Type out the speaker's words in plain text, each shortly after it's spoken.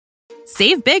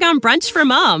Save big on brunch for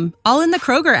mom, all in the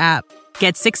Kroger app.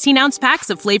 Get 16-ounce packs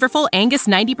of flavorful Angus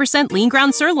 90% lean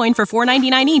ground sirloin for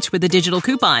 $4.99 each with a digital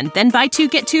coupon. Then buy 2,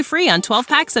 get 2 free on 12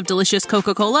 packs of delicious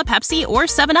Coca-Cola, Pepsi, or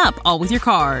 7-Up, all with your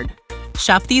card.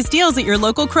 Shop these deals at your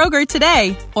local Kroger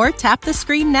today, or tap the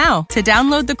screen now to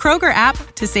download the Kroger app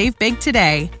to save big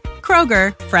today.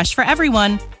 Kroger, fresh for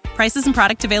everyone. Prices and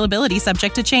product availability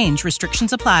subject to change.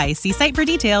 Restrictions apply. See site for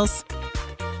details.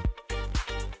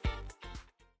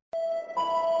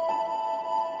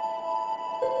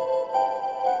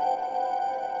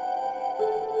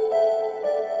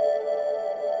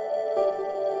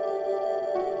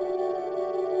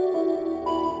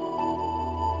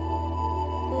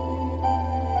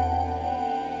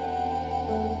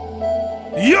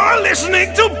 You're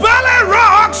listening to Ballet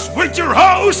Rocks with your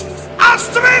host,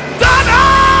 Astrid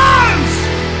Danners!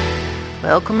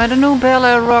 Welcome at a new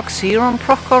Ballet Rocks here on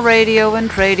Proco Radio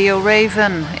and Radio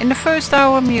Raven. In the first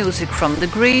hour, music from The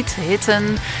Greed,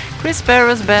 Hitten, Chris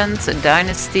Barras Band,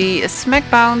 Dynasty,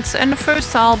 Smackbound and the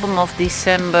first album of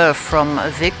December from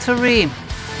Victory.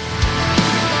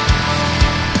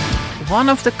 One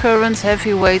of the current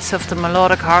heavyweights of the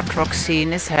melodic hard rock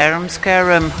scene is Harum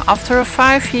Scarum. After a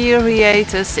 5-year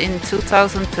hiatus in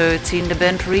 2013, the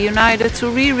band reunited to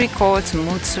re-record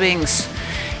Mood Swings.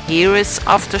 Here is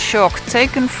Aftershock,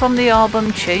 taken from the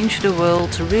album Change the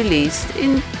World, released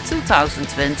in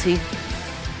 2020.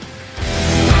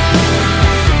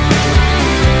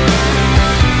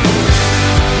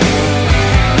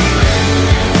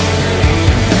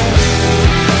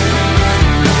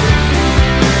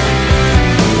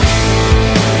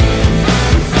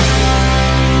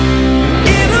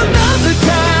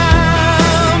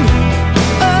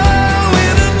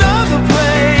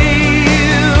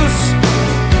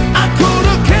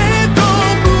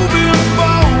 Moving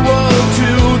forward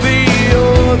to the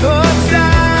other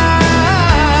side.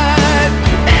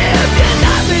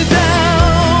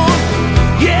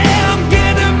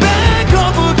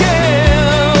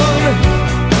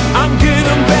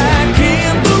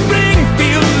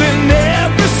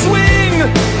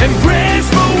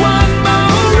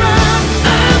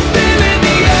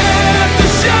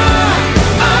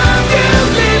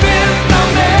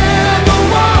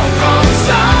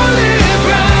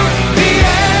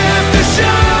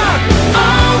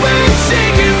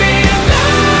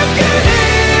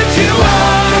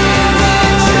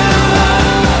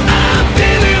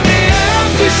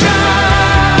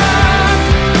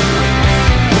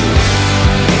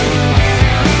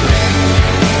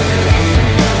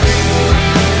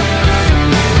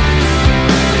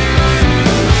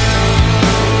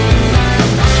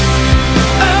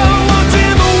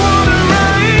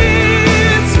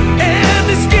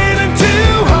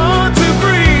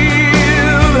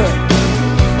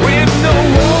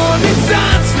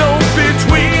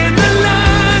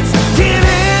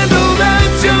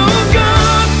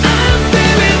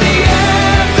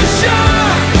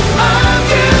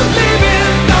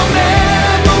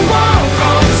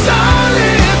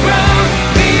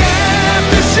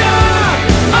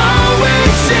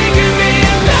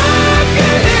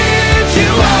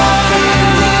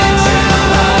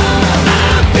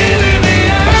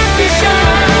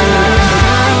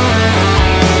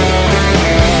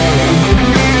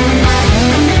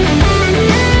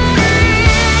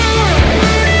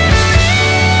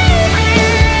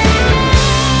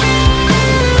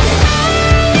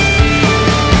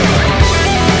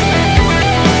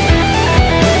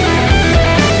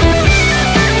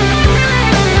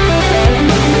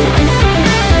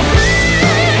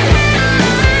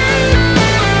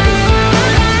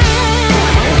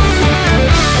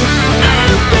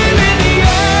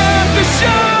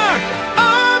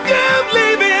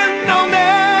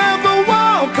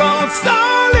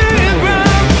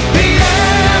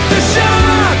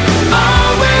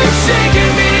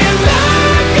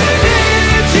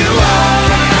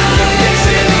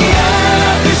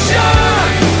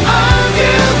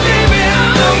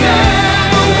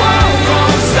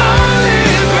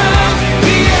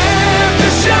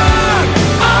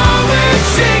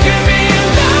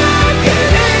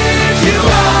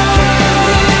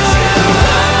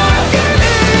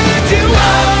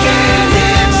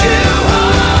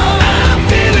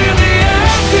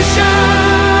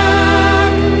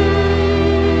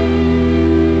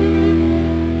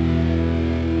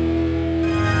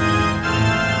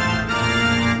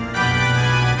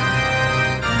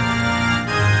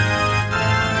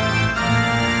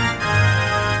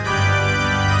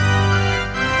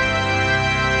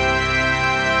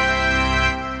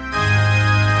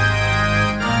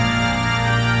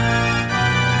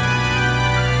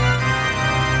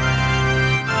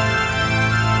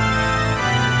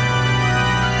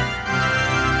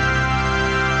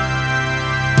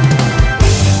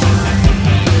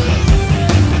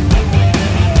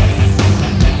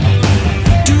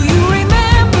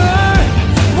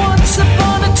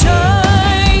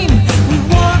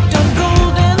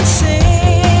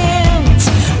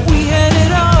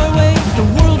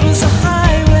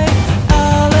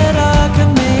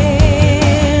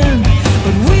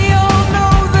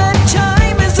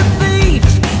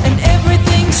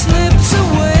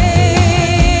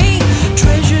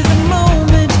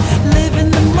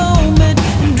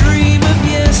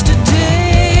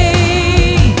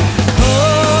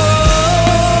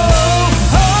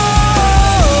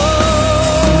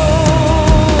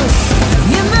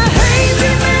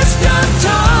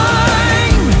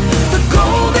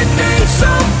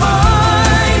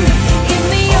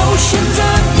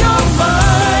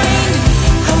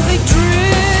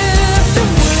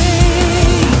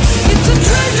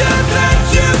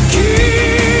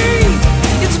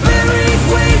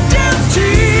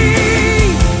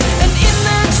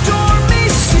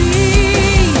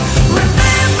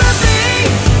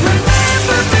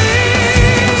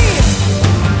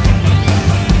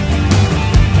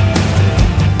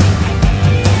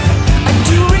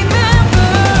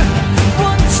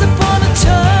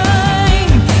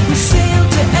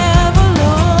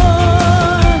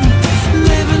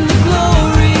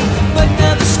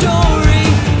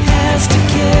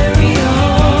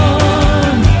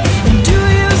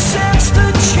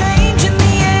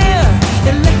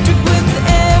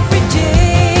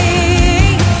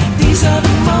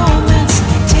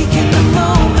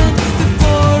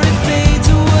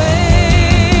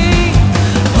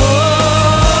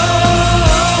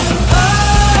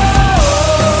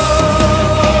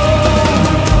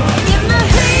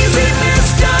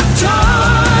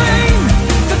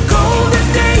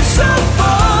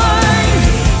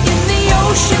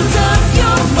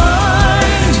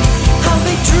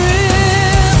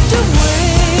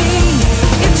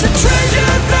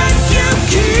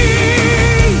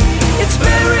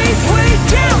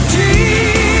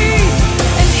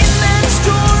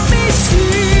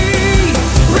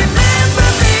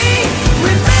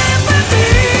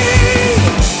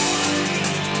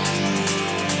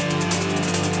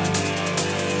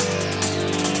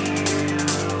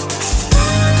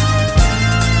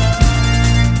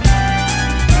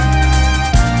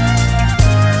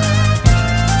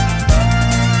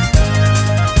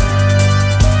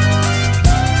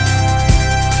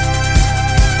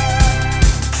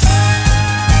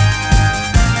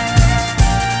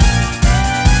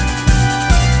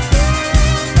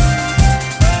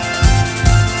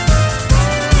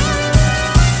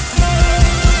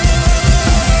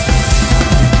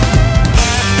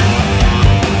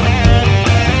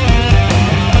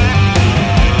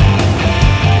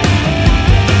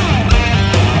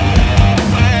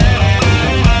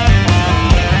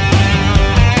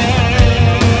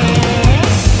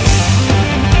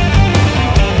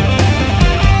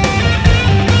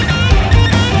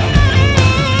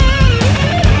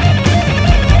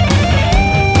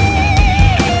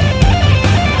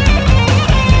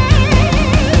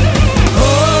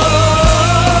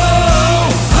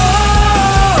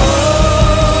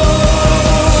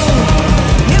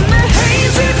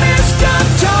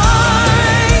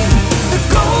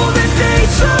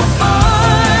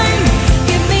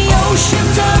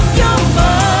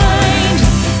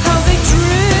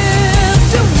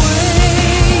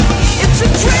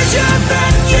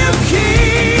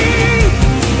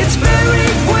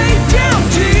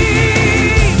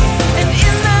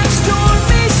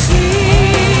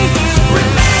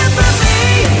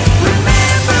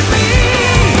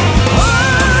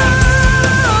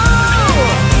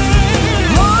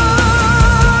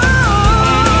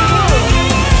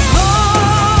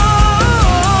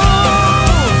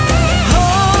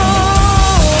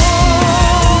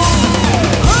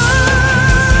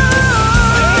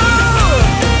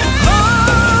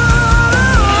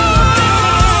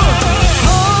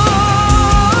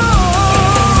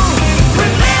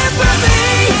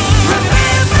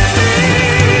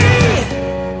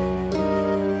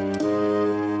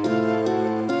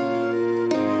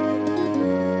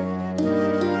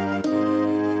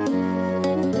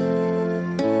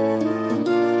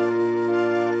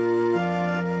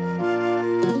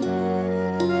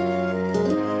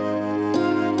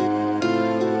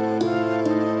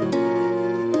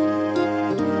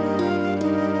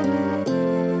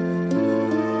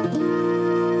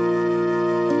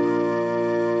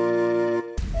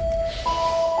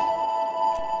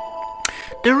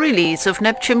 The release of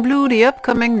Neptune Blue, the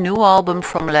upcoming new album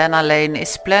from Lana Lane,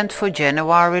 is planned for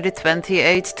January the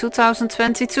 28th,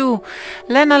 2022.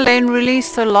 Lana Lane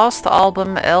released her last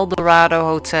album, El Dorado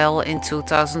Hotel, in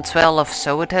 2012,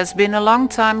 so it has been a long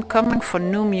time coming for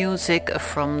new music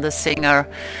from the singer.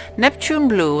 Neptune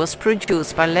Blue was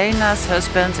produced by Lana's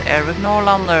husband Eric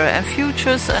Norlander and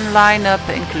features a lineup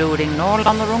including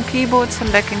Norlander on keyboards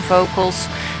and backing vocals,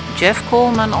 Jeff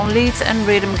Coleman on lead and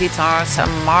rhythm guitars,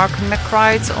 and Mark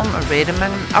McBride on rhythm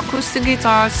and acoustic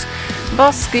guitars,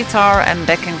 bass guitar and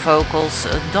backing vocals,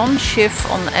 Don Schiff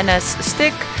on NS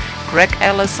stick, Greg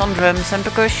Ellis on drums and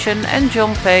percussion, and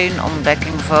John Payne on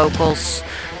backing vocals.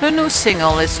 The new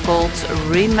single is called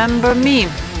Remember Me.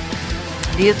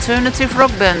 The alternative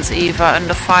rock band Eva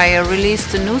Under Fire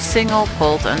released a new single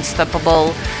called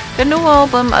Unstoppable. The new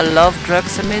album, Love,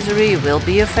 Drugs and Misery, will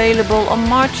be available on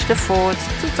March the 4th,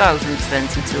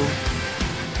 2022.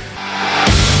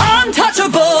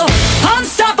 Untouchable,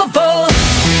 unstoppable.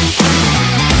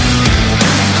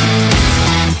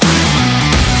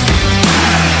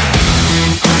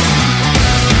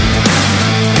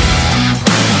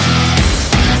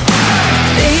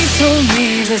 They told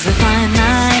me there's a fine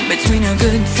line between a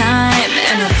good time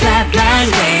and a flat line,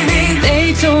 baby.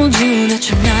 They told you that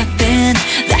you're nothing,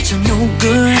 that you're no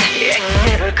good. Yeah, you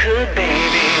never could,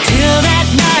 baby. Till that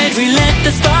night we let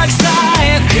the sparks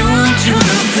fly, fuel to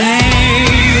the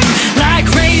flame, like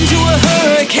rain to a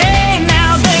hurricane.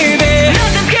 Now, baby,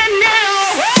 nothing's getting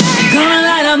now. Gonna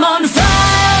light 'em on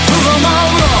fire, prove 'em all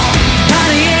wrong.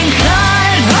 Bonnie and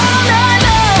Clyde all night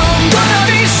long. Gonna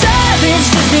be savage,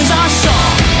 this is our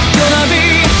song. Gonna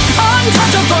be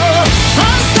untouchable,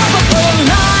 unstoppable.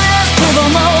 Liars, prove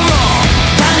 'em all wrong.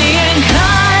 Bonnie and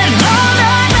Clyde all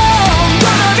night long.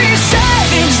 Gonna be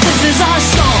savage, this is our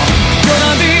song.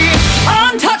 Gonna be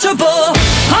untouchable,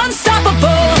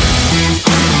 unstoppable.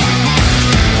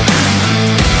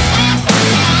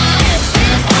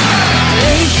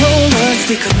 They told us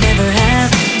we could never have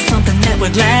something that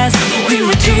would last. We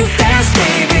were too fast,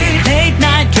 baby. Late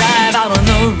night drive out on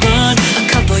the run, a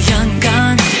couple young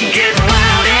guns, getting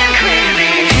wild and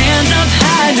crazy. Hands up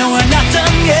high, no we're not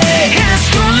done yet. Hit a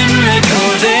scrolling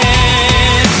record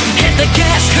then. Hit the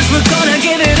gas, cause we're gonna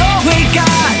give it all we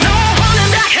got. No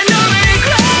holding back and no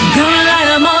regret. Gonna light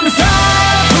 'em on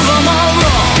fire, prove 'em all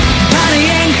wrong. Bonnie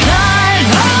and Clyde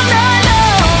all night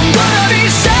long. Gonna be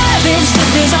savage,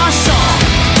 this is our song.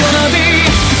 Gonna be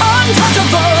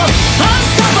untouchable,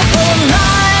 unstoppable.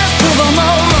 Liars, prove 'em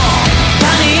all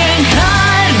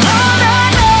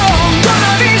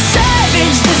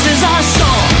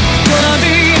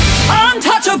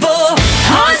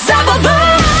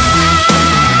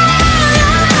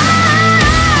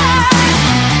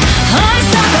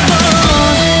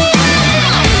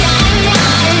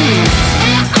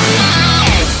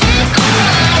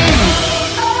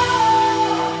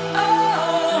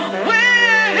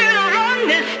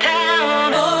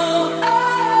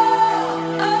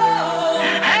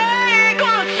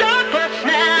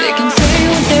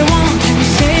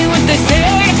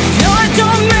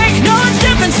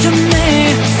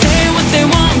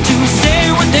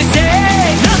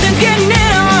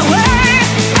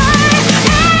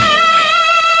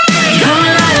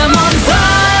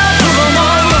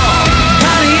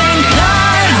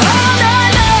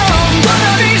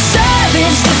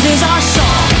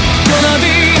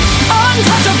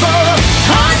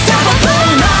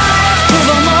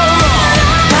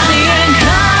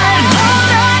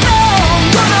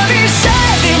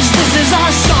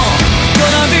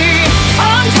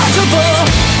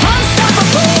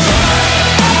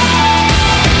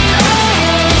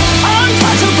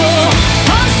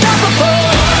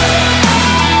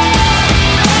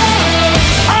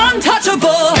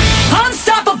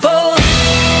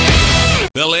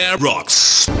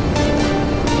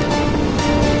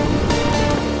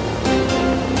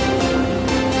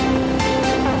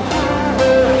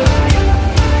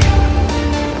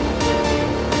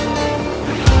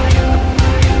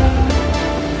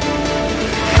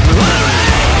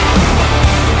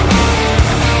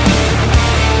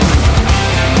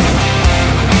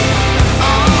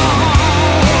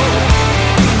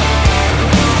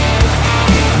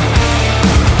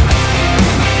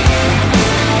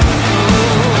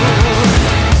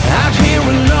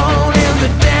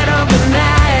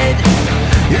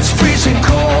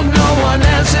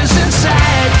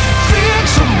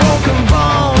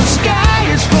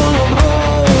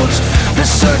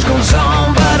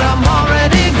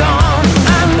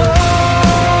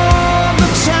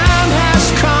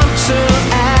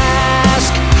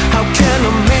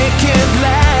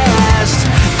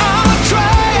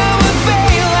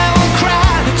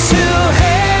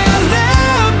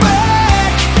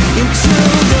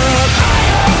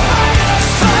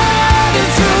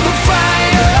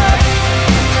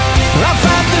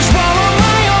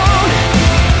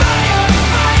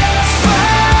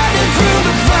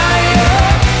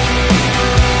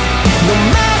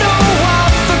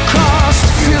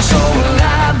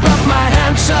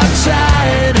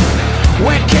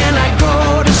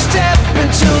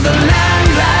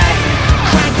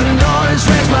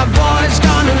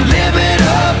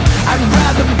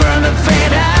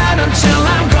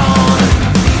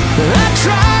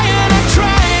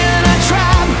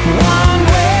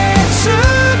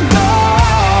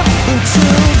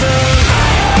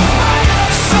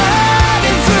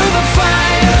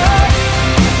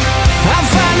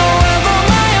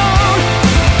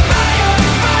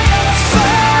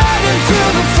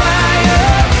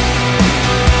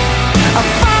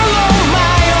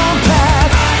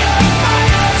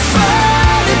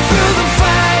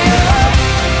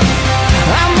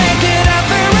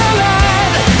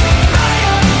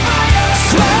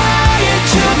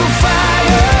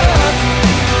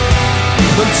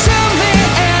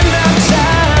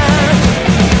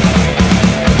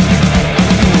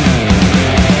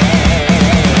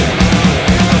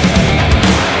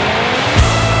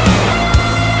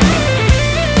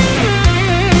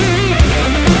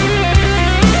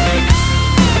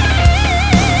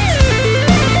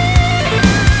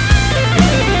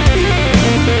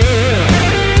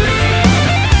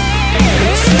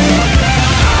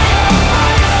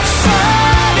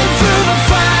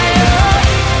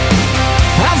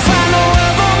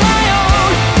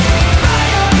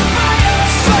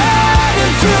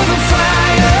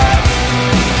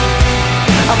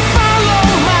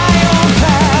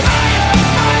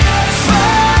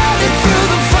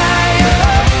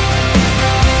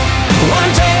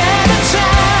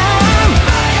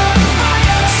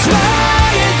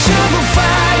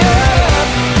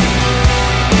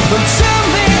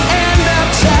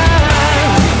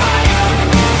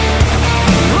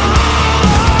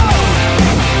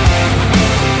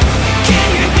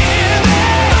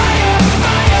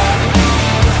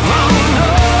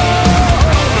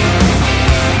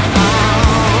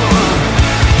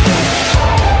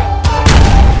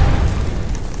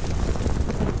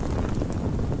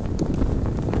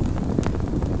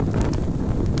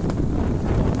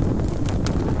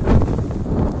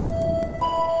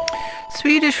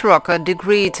British rocker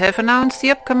Degreed have announced the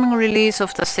upcoming release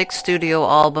of the sixth studio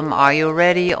album Are You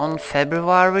Ready on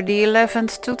February the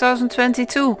 11th,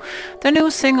 2022. The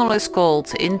new single is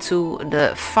called Into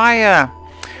the Fire.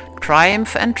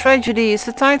 Triumph and Tragedy is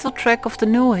the title track of the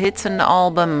new hit and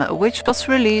album, which was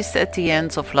released at the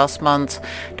end of last month.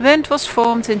 The band was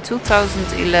formed in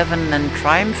 2011 and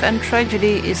Triumph and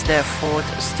Tragedy is their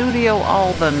fourth studio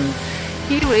album.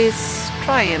 Here is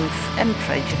Triumph and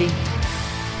Tragedy.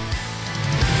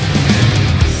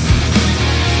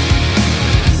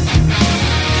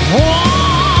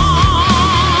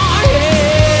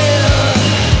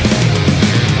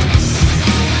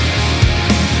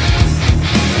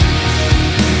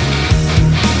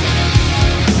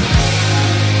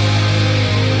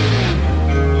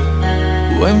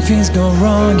 When things go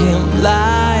wrong in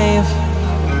life,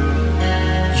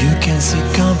 you can see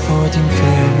comfort in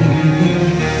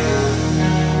faith.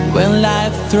 When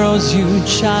life throws you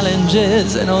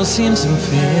challenges and all seems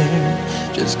unfair,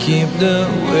 just keep the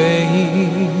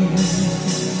faith.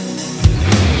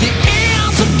 The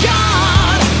hands of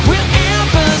God will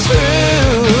help us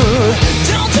through.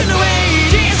 Don't turn away,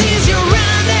 this is your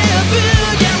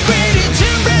rendezvous. Get ready to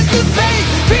break the faith,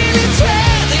 feel it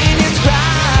sweat in its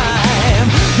prime,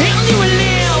 and you will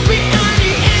live behind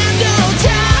the end of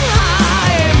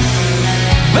time.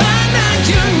 But now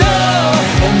you know,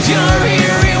 and you're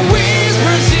hearing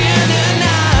whispers in the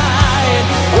night.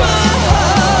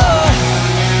 Whoa,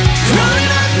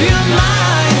 drowning up your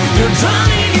mind, you're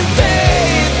drowning in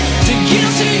faith. To get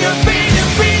to your pain and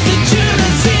freeze the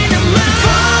Judas in your mind.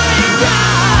 Falling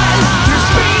right through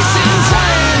space and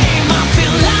time, I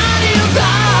feel like you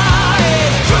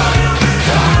died.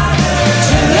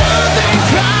 To love and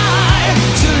cry,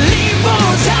 to live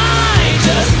or die,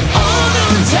 just hold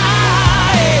on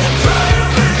tight.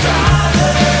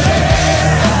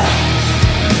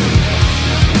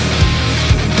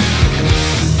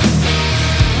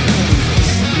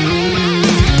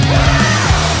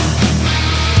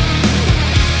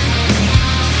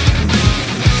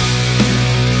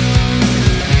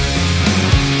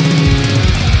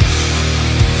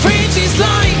 Faith is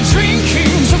like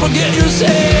drinking, so forget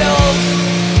yourself.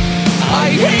 I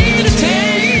hate the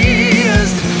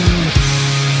taste.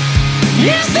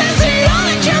 Yes, that's the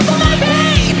only cure for my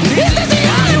pain. Yes, that's the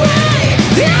only way,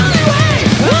 the only way.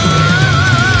 Oh,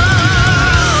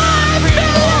 I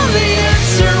feel lonely and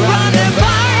surrounded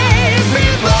by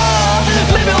people.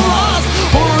 Maybe lost,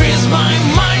 or is my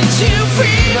mind too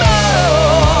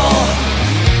feeble?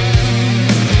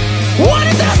 What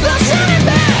if there's no turning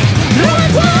back?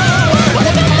 Moving forward, what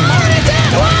if I'm already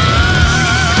dead? Whoa,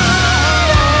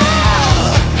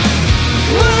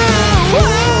 whoa,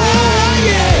 whoa,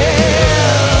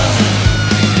 yeah.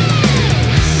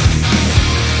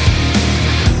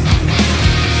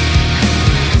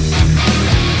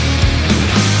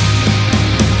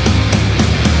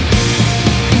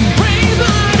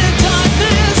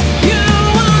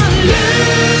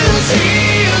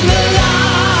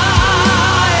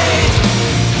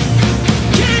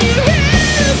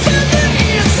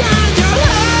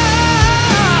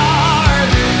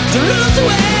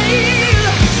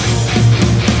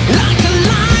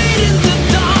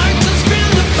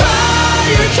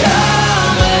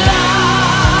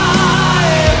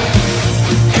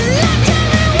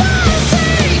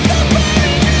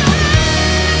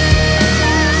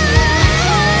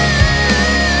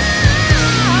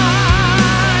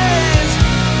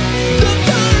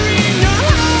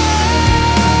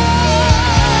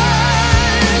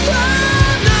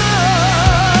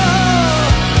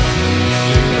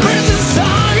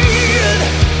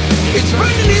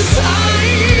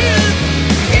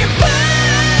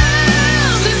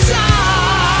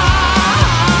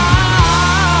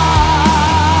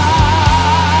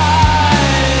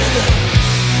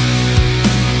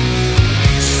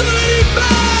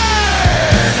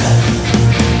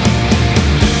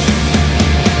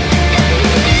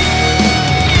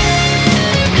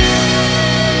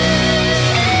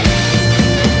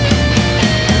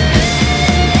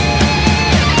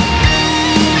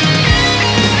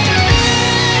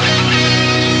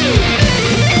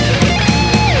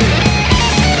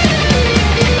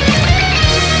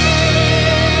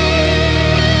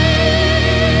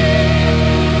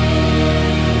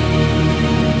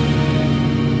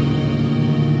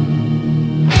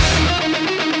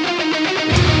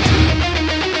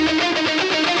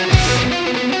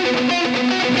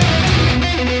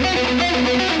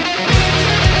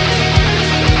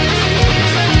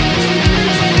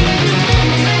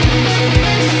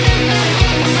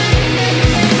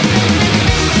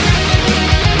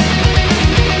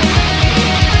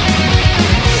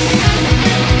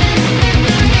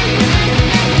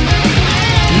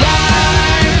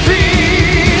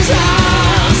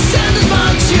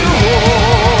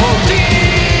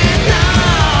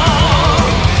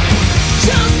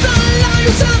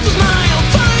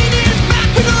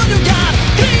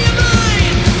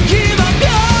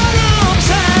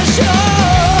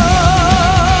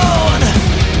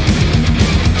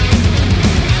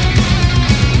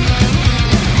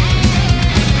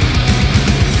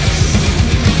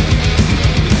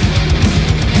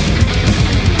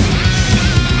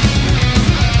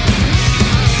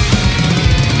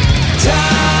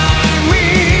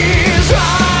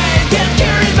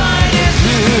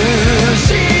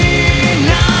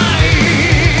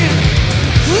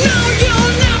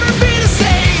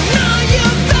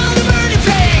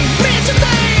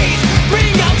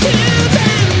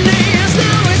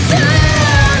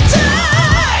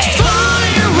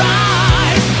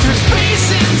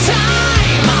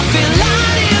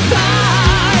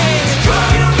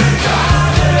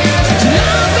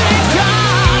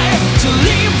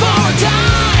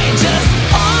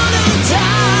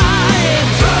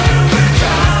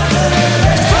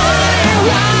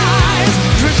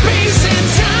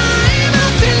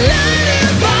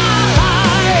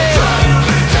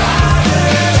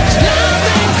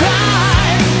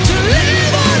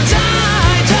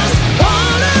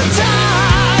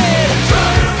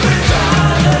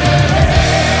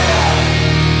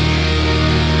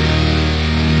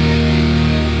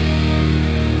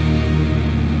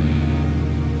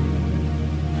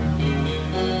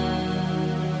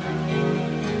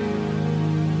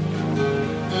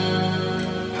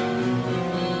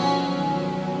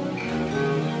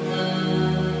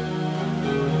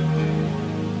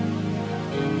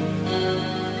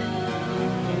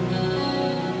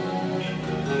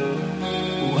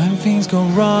 things go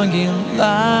wrong in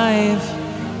life,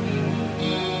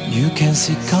 you can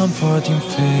see comfort in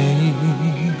faith.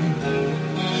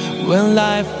 When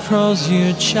life throws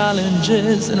you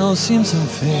challenges and all seems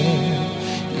unfair,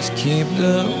 just keep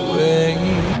the way.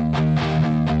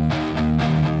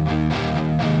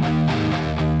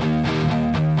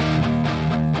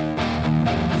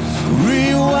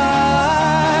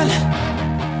 Rewind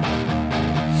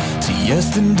to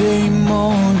yesterday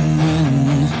morning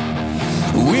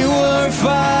when we were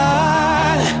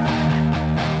fine,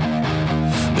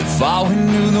 before we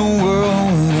knew the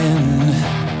world would end.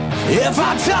 If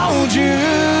I told you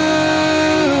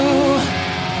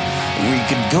we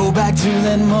could go back to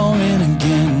that moment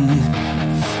again,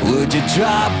 would you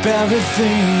drop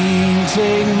everything,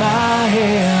 take my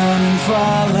hand and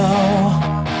follow?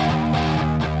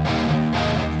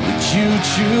 Would you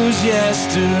choose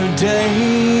yesterday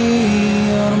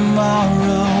or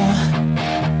tomorrow?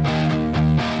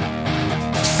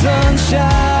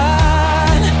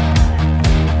 Sunshine,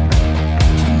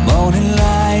 morning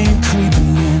light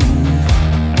creeping in,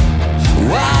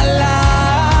 white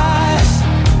lies,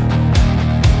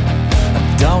 I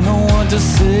don't know what to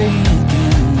say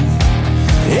again.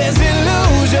 It's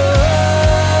illusion,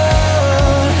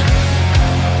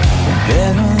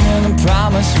 better than the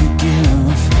promise we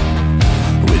give.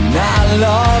 When I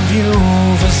love you,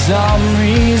 for some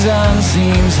reason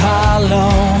seems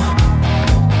hollow.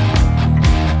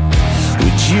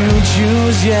 Would you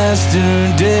choose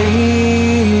yesterday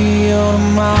or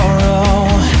tomorrow?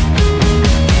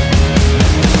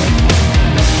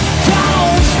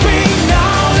 Don't speak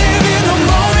now, live in the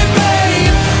moment,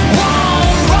 babe.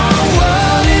 One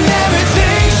word and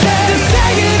everything shakes. Just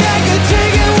take it, I could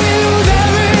take it, we lose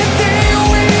everything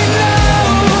we know.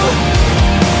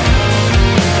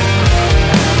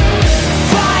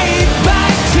 Fight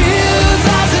back tears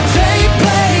as it take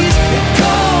place. It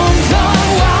comes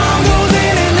unwound, goes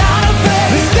in and out of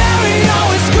phase. The stereo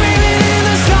is screaming and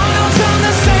the song don't sound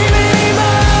the same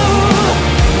anymore.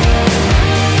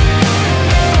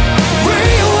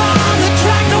 Rewind the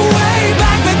track the way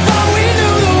back before we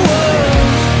knew the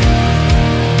words.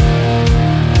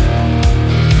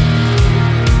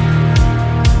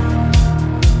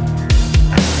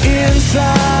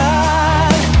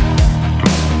 Inside,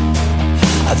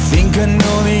 I think I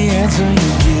know the answer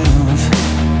you give.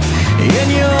 In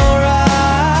your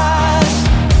eyes,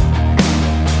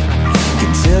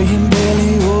 can tell you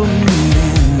barely holding it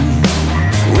in.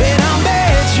 When I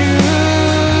met you,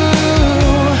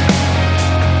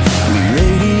 we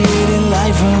radiated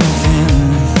life from within.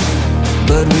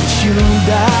 But we chewed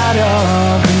that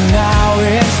up, and now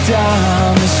it's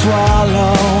time to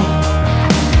swallow.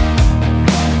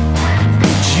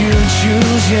 Would you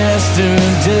choose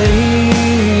yesterday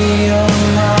or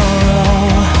tomorrow?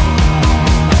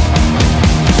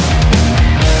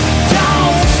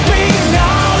 Don't speak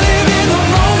now, live in the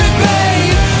moment,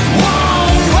 babe.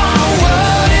 One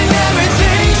word and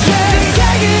everything shakes.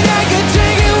 Take it, I could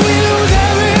take it, we lose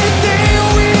everything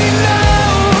we know.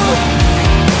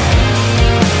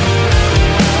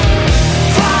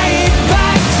 Fight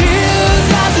back tears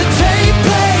as it take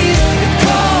place. It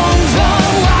comes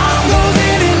unwound, goes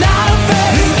in and out of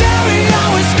phase. The stereo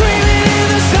is screaming and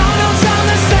the song don't sound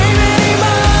the same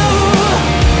anymore.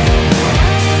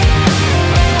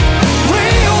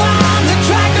 Rewind the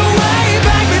track the way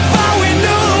back before we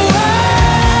knew the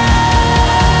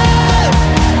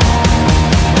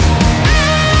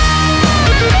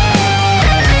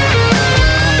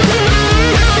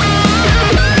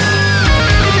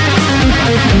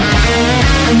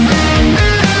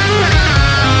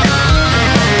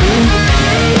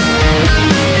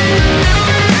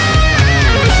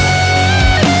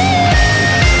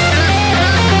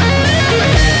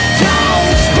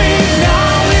Don't speak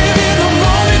now, live in the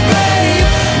moment, babe.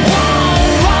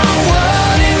 One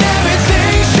word and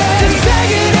everything shakes. Just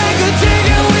take it, I could take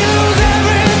it, we lose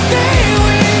everything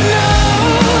we know.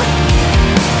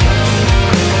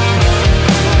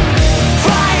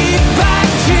 Fight back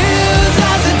tears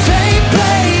as it take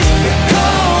place. It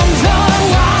comes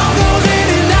unwound, goes in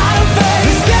and out of phase.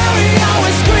 The stereo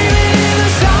is screaming and the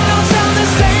song don't sound the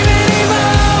same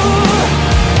anymore.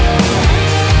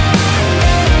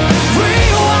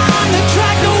 Rewind the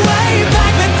track the way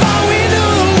back before we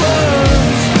knew the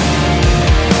words.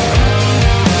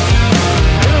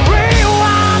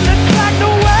 Rewind the track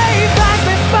the way back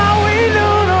before we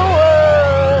knew the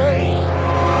words.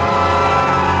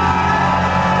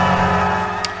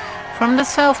 From the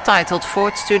self-titled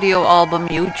fourth studio album,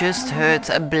 you just heard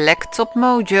Blacktop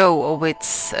Mojo with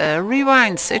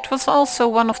Rewinds. It was also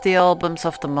one of the albums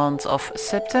of the month of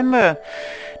September.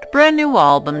 The Brand new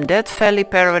album Death Valley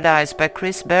Paradise by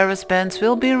Chris Barras Band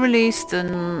will be released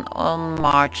on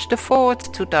March the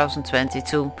 4th,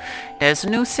 2022. There's a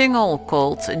new single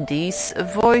called These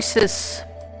Voices.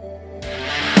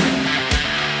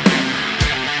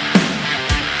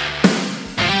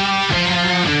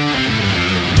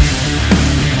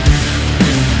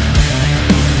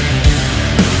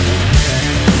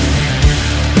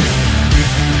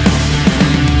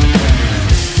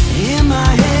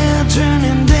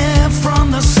 Turning deaf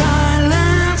from the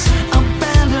silence,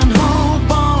 abandoned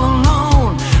hope all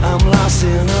alone. I'm lost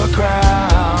in a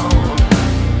crowd,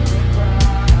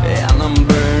 and I'm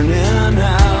burning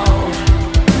out.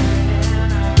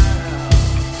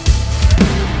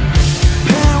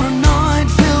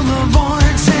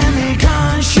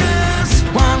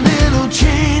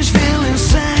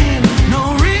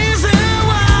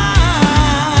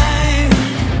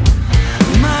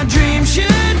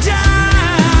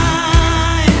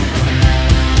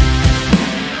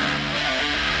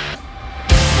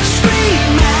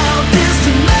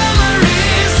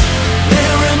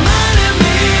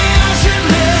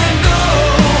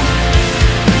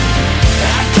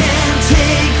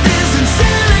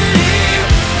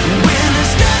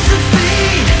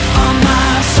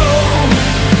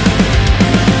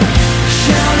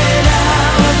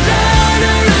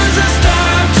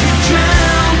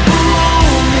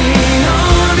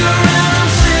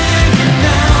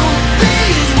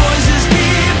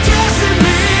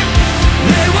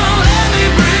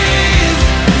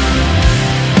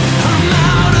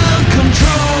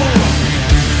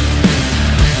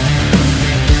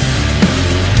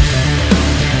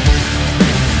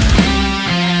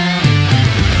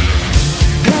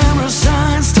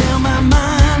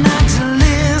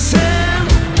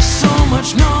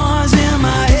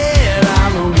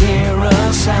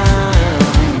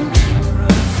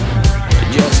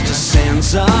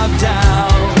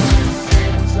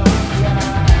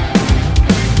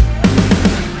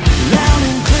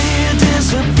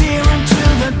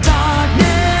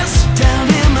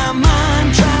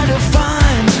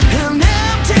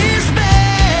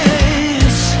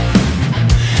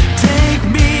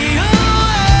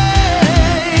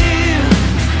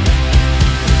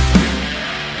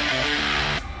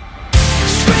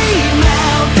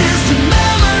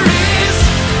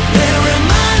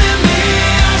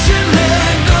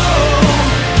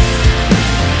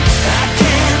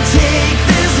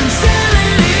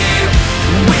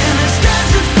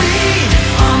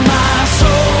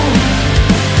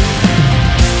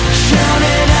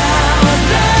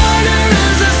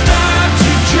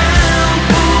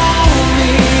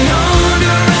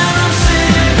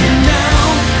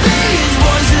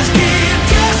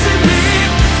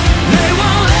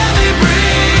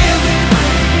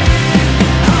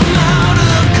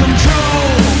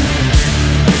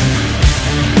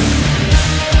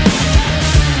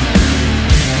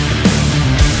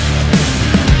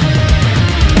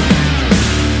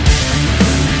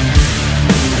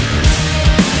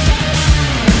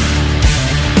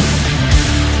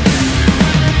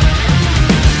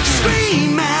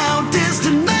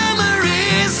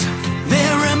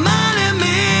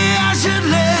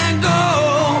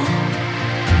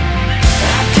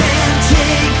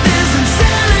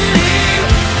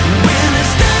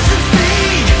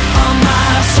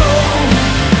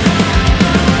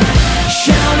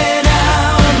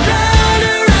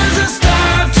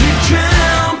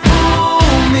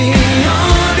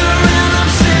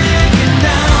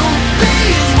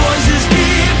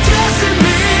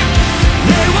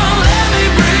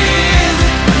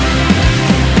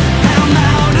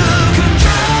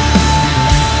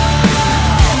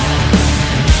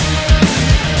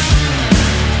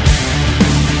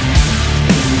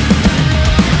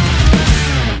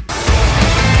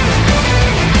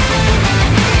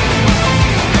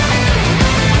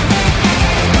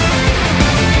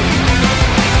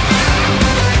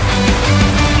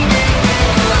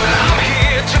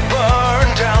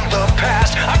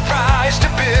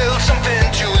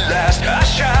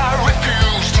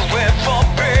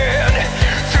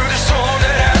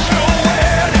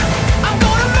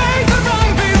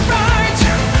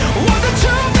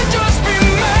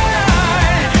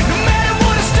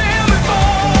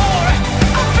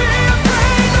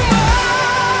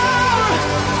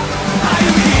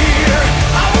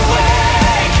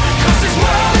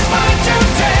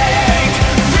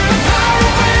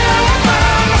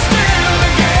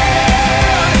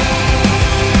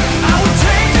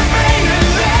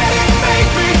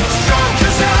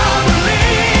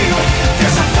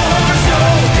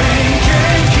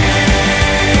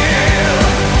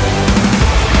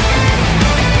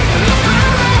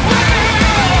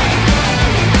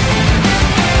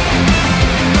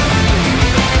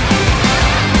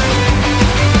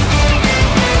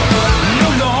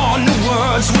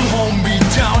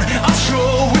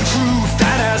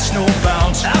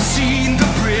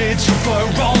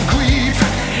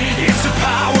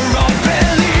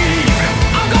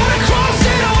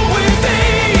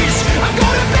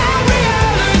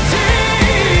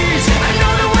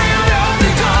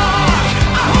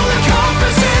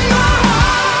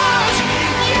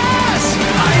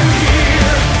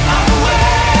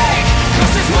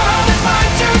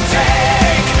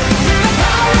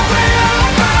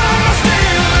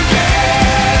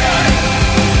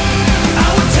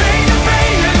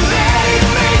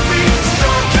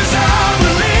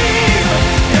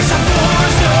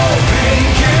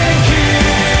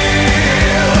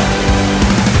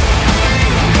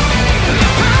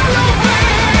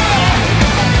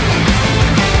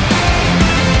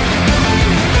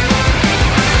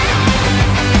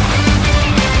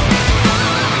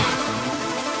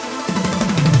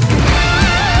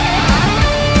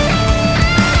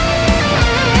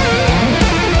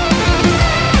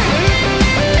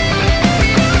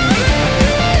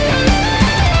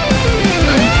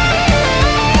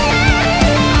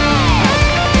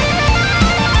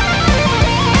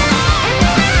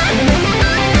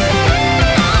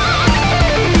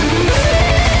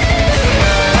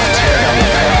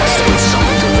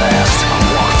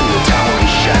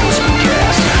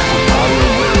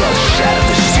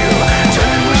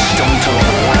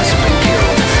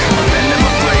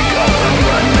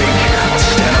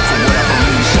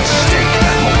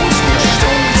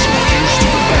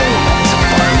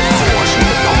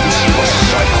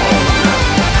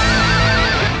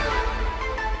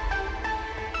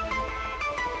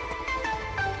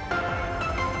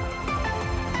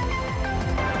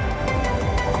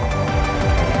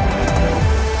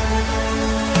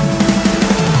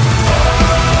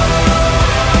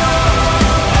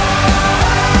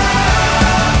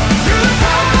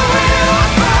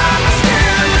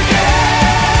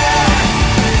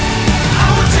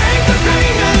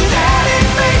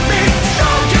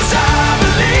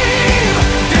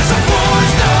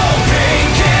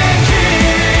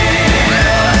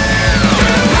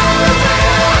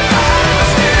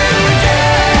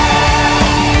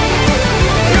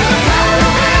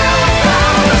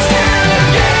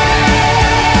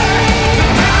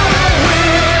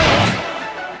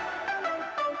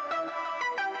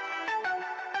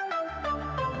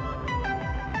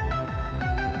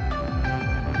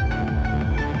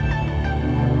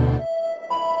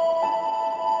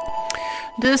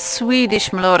 The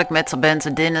Swedish melodic metal band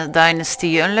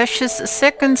Dynasty unleashes a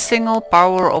second single,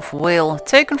 Power of Will,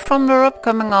 taken from their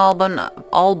upcoming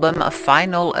album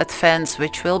Final Advance,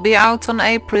 which will be out on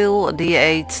April the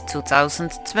 8th,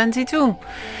 2022.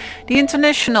 The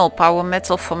international power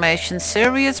metal formation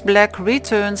Sirius Black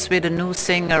returns with a new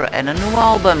singer and a new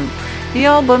album. The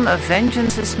album A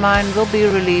Vengeance Is Mine will be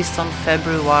released on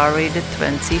February the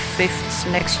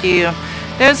 25th next year.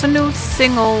 There's a new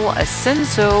single,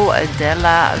 Ascenso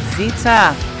della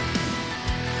Vita.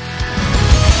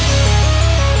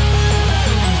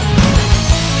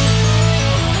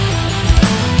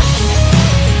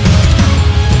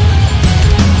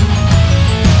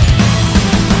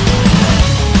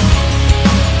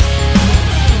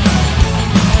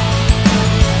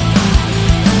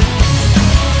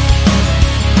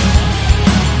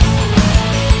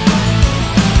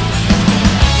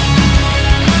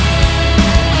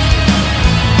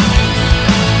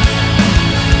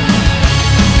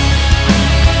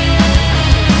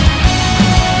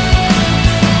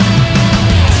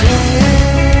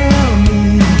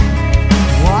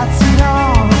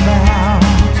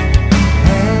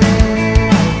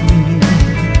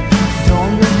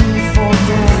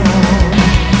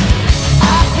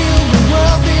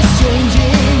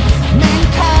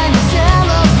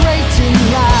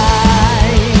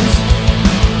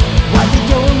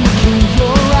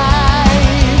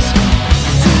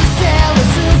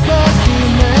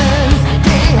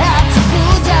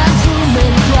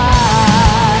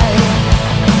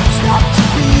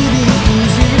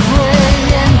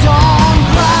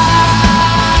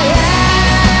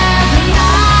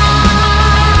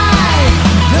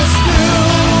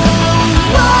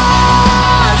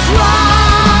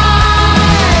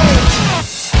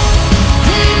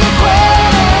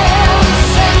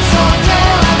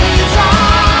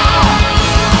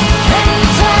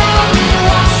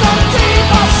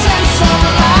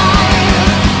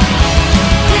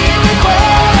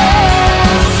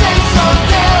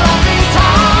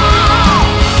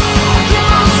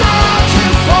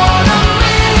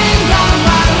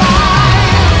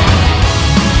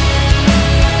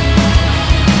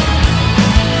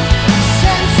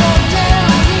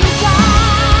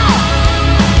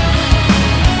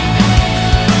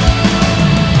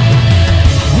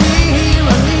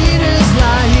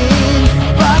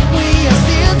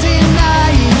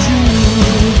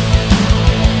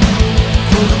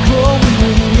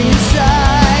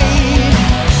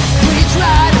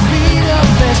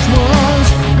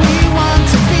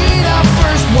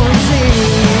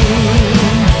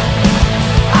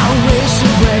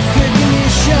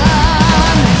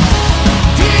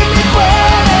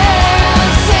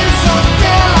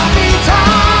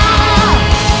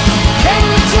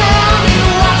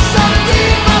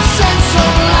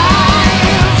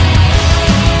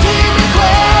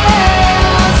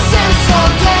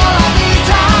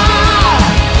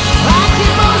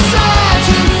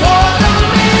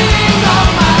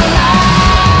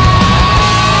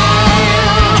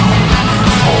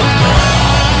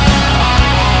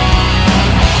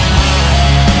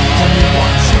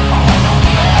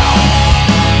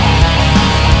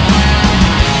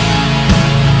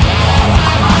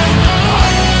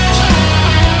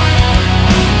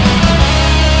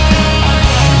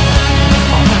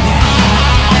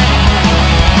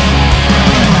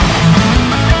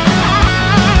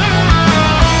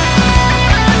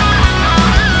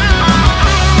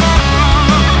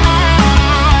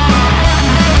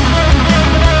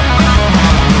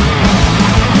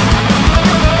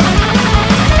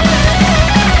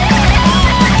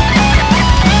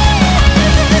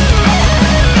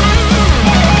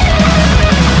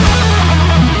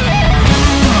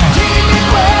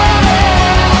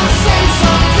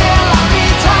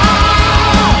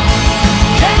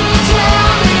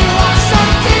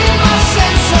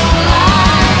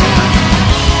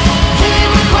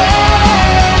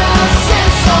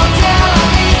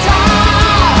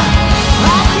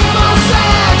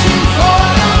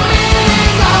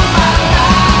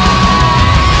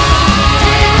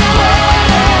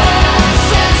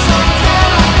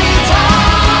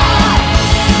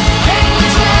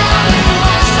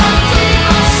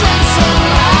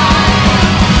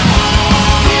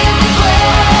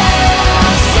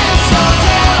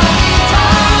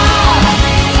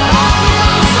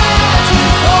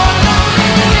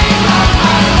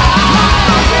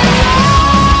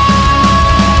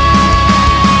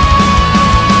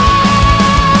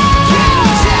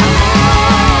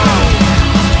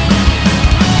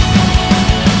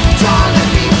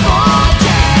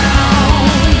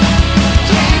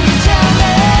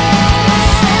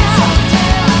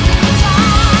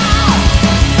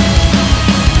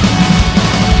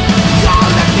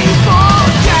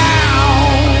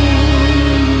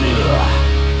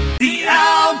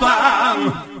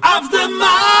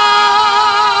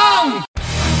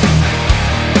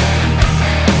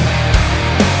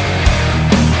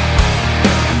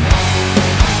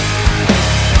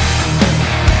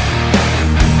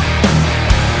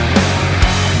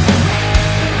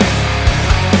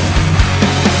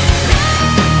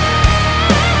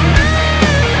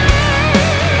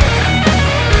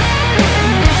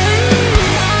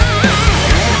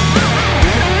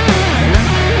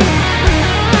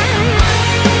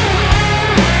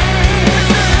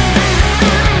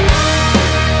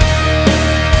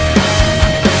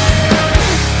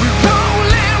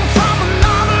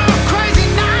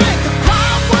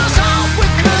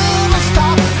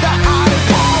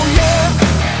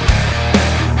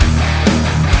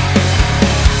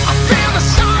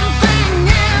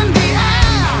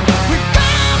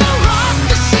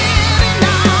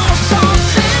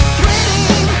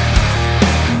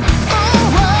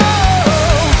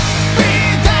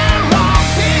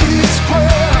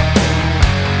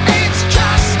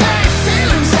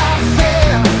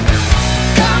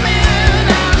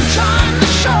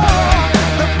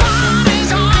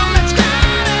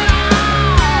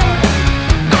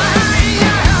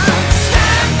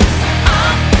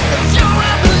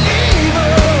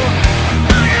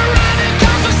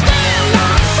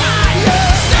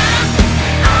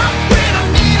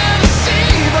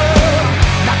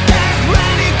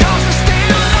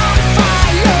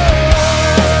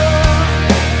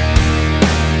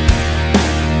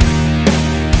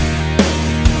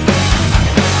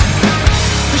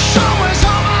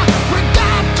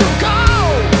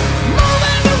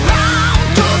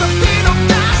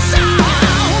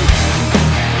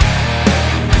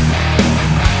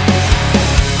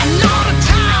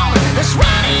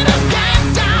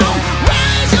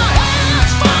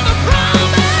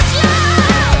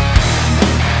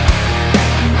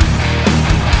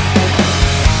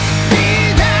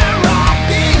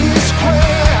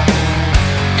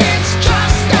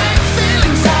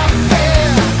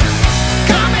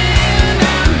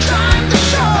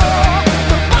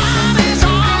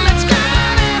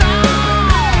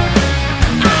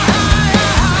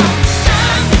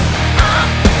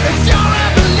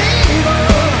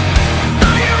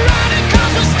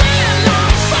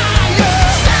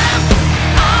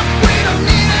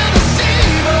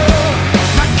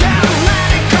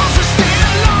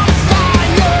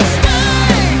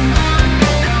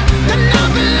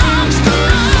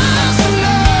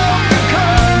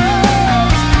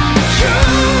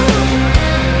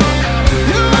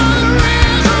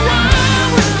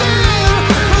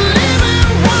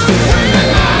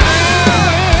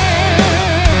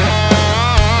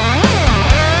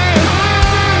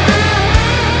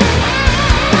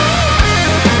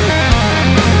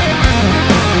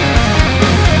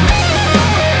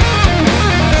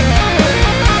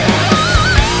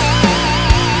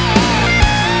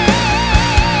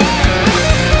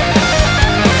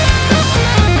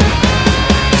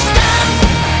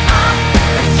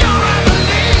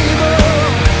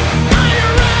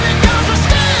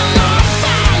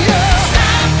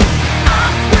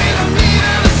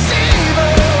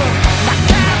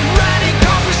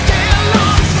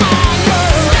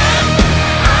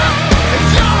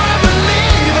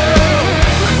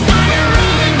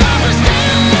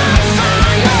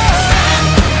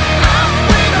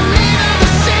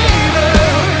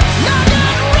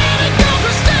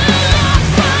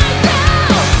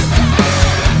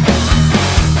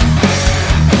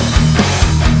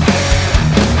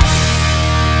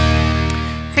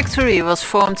 Victory was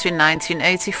formed in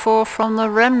 1984 from the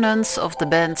remnants of the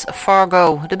band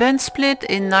Fargo. The band split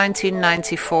in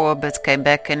 1994 but came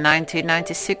back in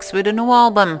 1996 with a new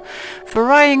album.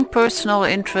 Varying personal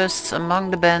interests among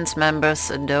the band's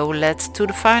members though led to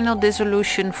the final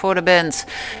dissolution for the band.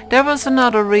 There was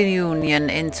another reunion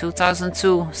in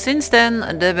 2002. Since then,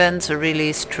 the band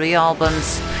released 3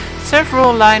 albums.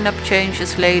 Several lineup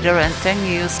changes later and 10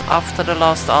 years after the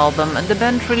last album, the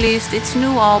band released its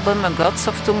new album Gods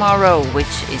of Tomorrow,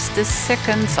 which is the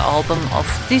second album of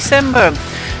December.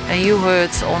 And you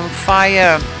heard On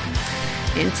Fire.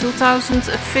 In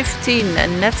 2015,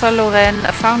 Netta Lorraine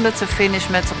founded the Finnish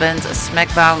metal band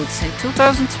Smackbound. In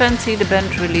 2020, the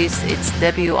band released its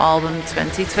debut album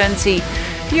 2020.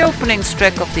 The opening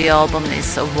track of the album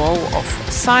is A Wall of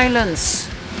Silence.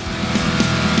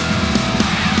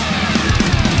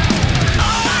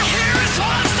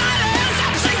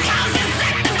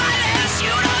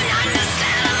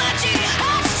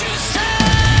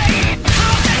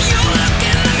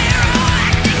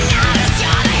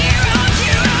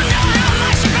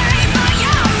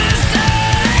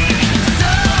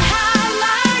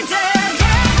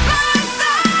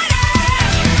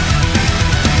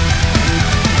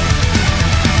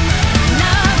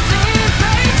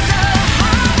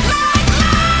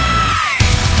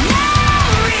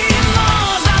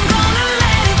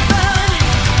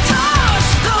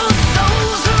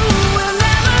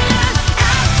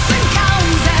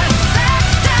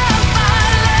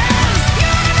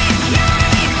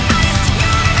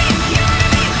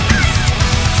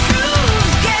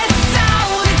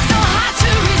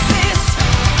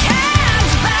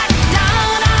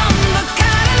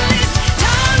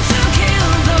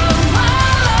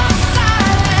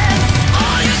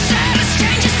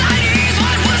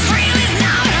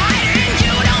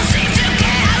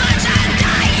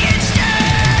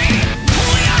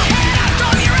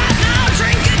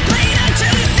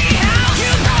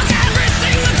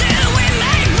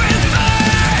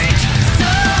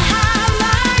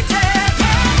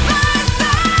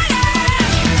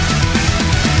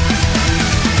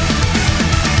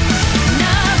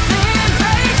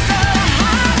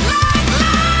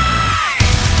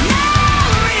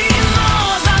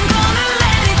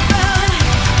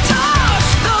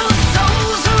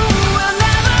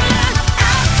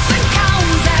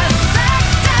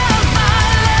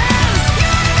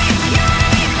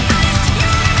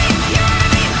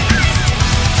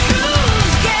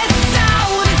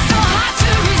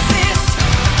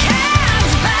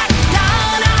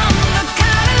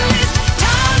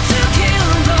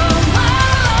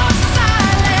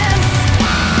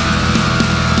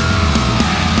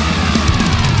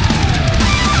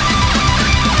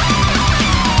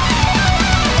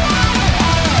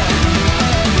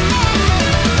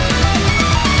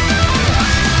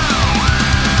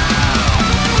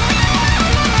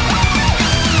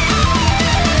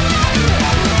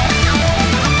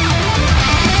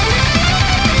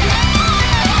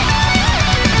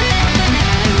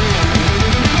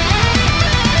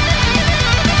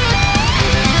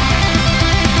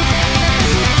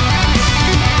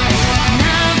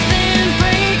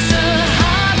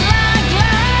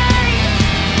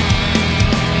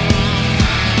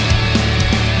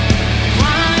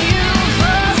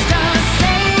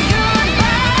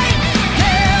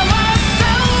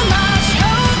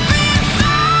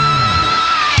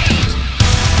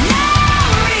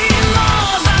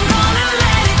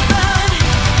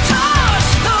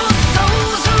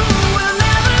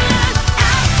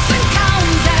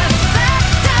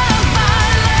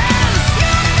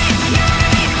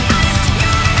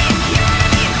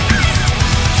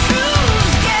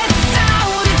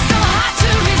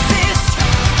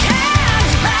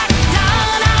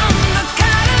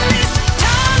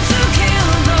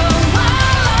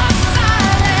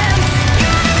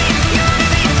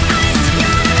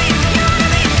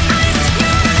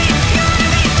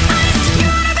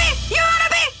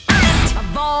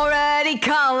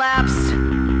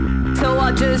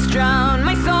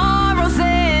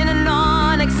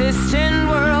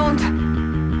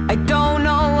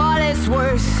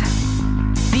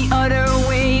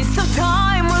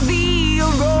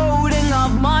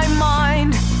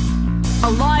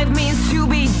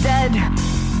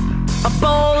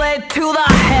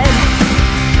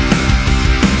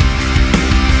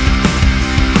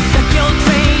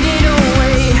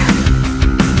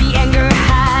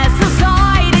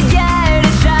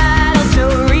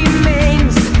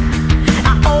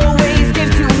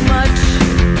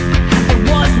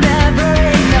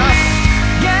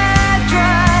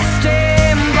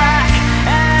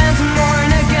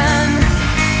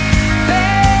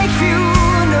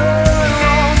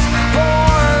 Funerals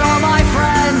for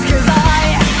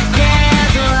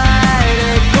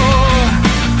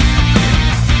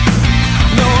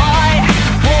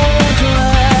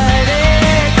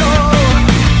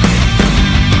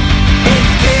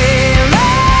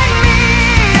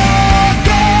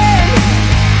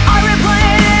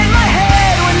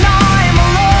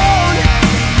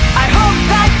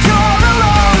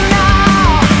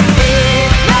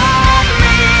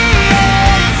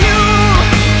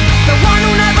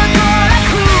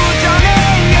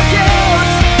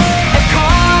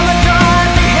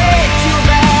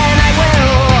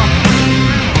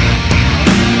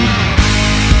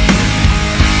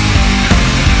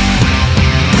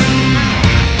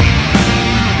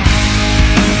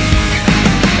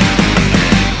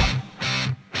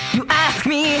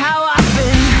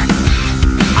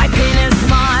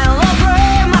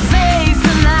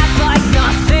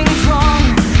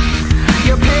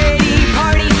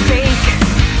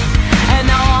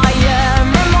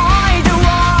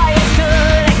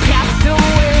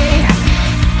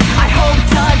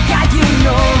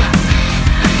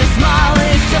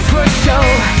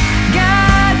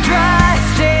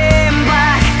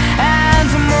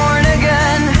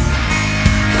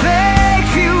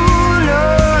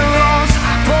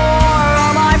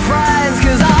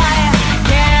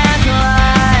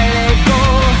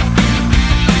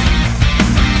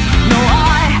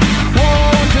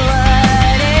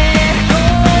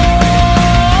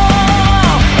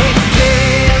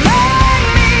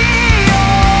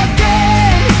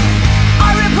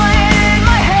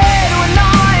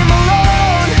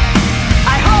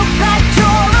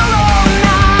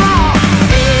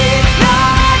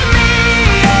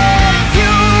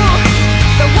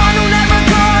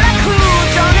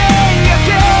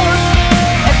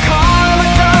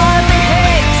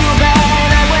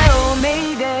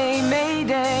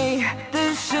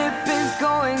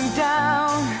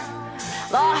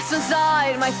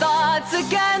my thoughts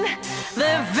again,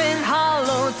 living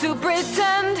hollow to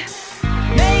pretend.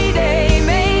 Mayday,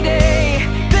 mayday,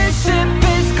 the ship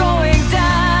is going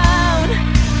down.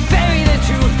 Bury the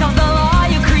truth of the law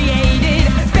you created.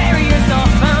 Bury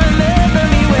yourself and remember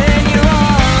me when you're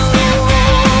alone.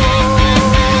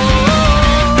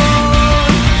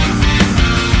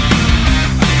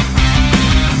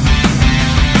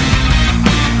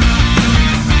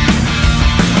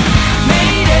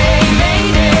 Mayday,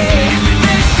 mayday,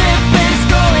 the ship is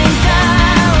going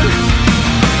down.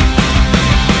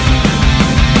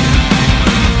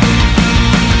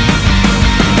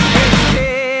 It's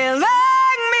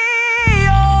killing me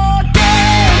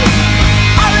again.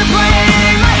 I replay it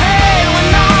in my head when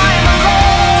I'm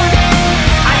alone.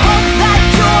 I hope that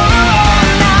you're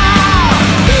alone now.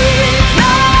 It's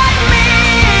not me,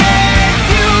 it's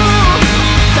you,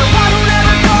 the one who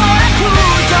never got a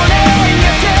clue. Drown in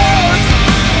your guilt.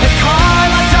 The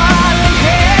karma doesn't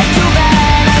hit too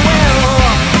bad. I will.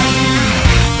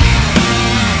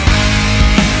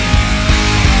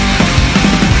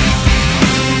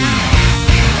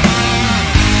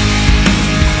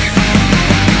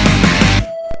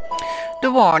 The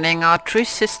Warning are three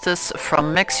sisters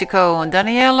from Mexico: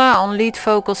 Daniela on lead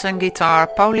vocals and guitar,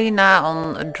 Paulina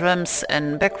on drums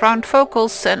and background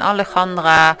vocals, and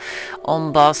Alejandra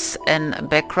on bass and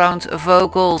background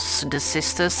vocals. The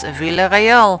sisters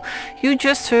Villarreal. You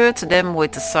just heard them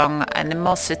with the song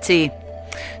Animosity.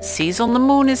 Seas on the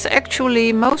Moon is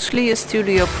actually mostly a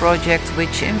studio project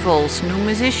which involves new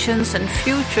musicians and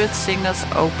featured singers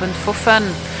open for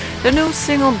fun. The new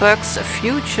single Bugs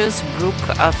features Brooke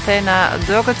Athena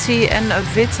Dougherty and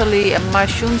Vitaly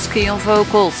Mashunsky on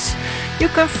vocals. You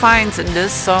can find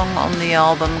this song on the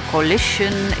album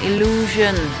Collision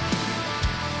Illusion.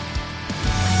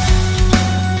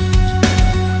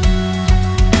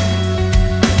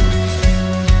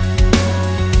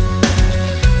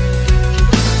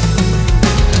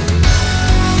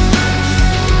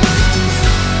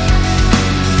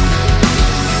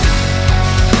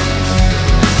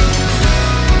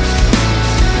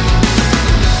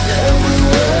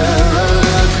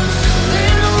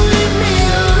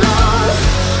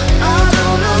 I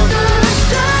don't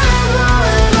understand why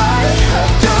I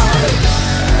have done.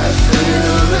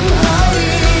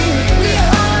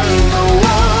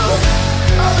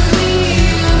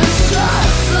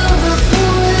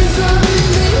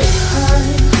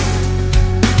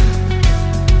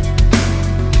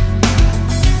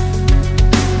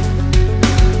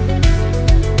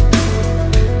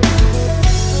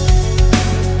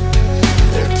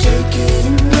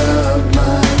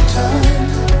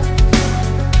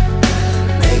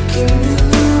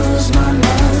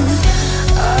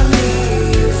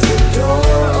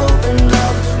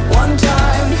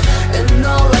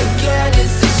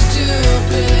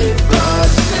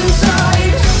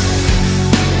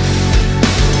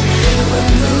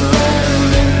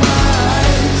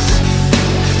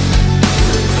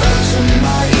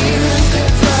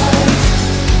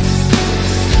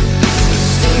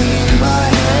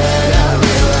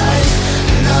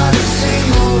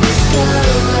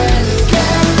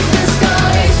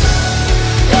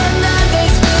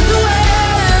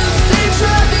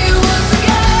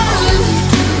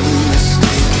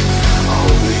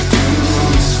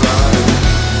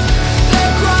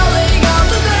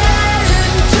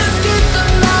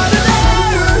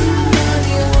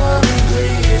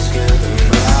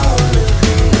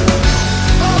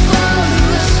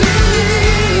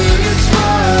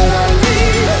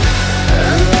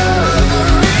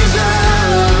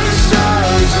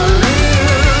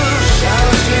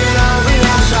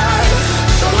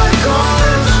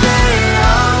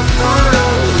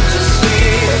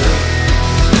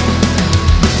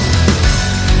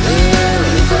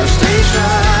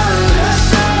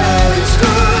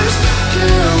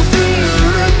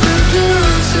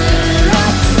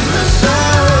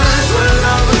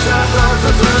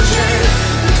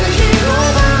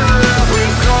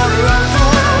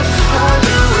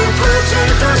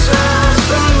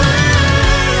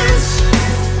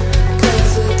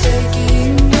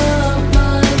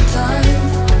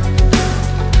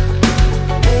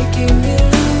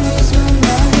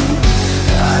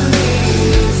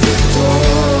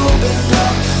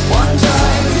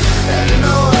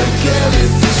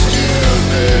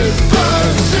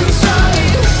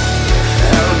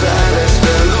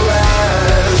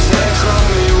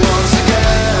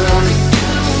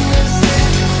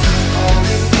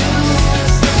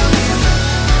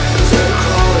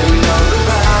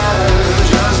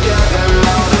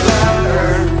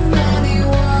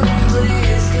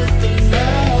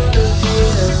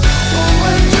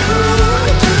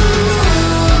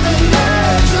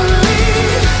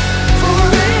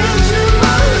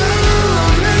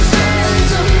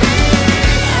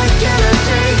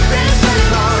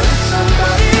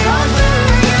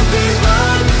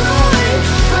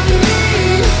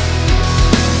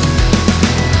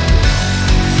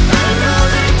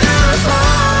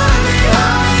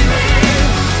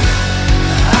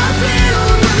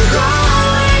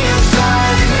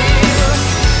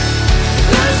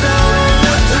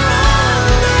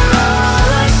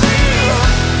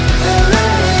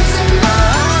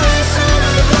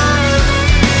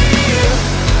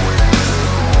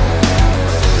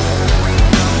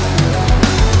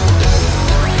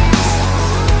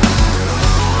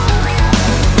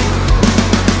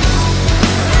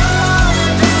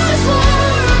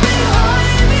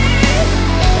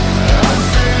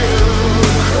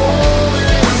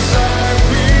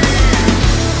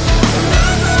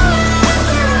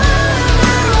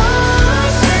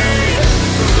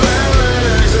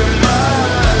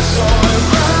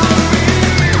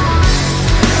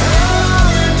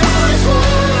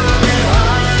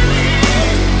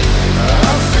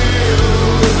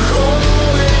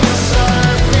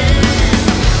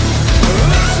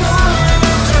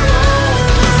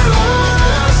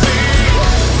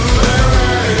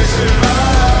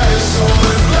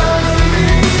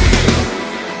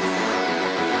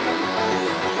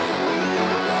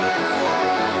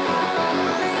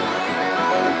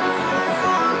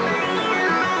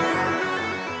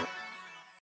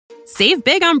 Save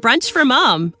big on brunch for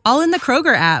mom, all in the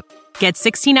Kroger app. Get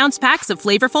 16-ounce packs of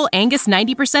flavorful Angus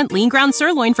 90% lean ground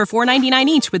sirloin for $4.99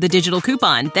 each with a digital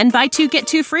coupon. Then buy 2, get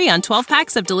 2 free on 12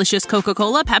 packs of delicious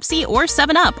Coca-Cola, Pepsi, or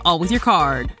 7-Up, all with your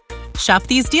card. Shop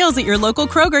these deals at your local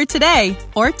Kroger today,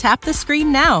 or tap the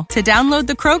screen now to download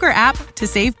the Kroger app to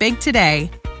save big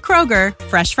today. Kroger,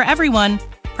 fresh for everyone.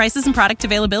 Prices and product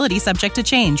availability subject to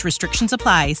change. Restrictions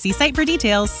apply. See site for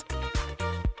details.